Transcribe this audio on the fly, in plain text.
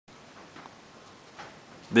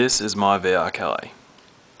This is my VR Calais.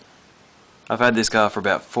 I've had this car for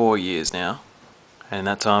about 4 years now, and in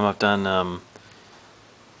that time I've done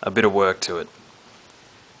a bit of work to it.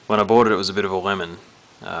 When I bought it, it was a bit of a lemon.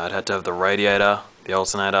 It had to have the radiator, the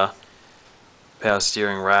alternator, power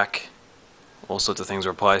steering rack, all sorts of things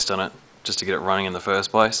replaced on it just to get it running in the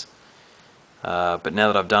first place. But now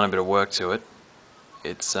that I've done a bit of work to it,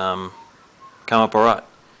 it's come up alright.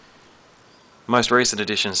 Most recent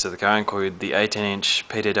additions to the car include the 18-inch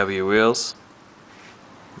PTW wheels,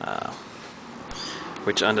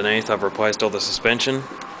 which underneath I've replaced all the suspension.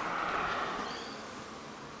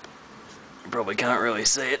 You probably can't really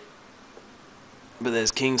see it, but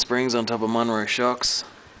there's King springs on top of Monroe shocks,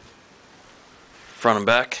 front and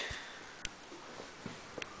back.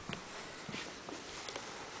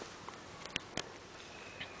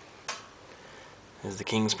 There's the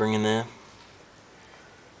King spring in there.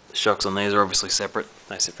 The shocks on these are obviously separate,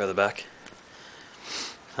 they sit further back.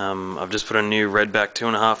 I've just put a new redback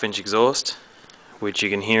 2.5-inch exhaust, which you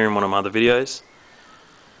can hear in one of my other videos.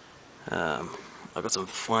 I've got some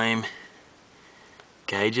flame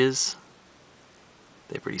gauges.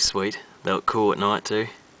 They're pretty sweet. They look cool at night too.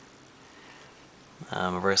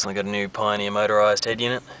 I've recently got a new Pioneer motorised head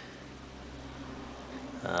unit.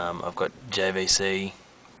 I've got JVC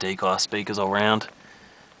D-class speakers all round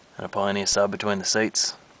and a Pioneer sub between the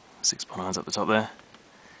seats. 6.9's up the top there.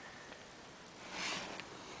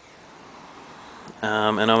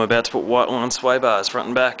 And I'm about to put white line sway bars front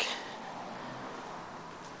and back.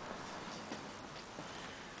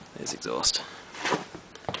 There's exhaust.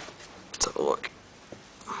 Let's have a look.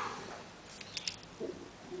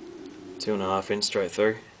 2.5-inch straight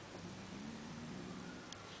through.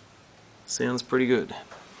 Sounds pretty good.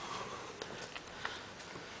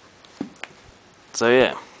 So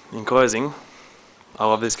yeah, in closing, I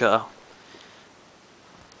love this car.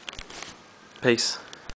 Peace.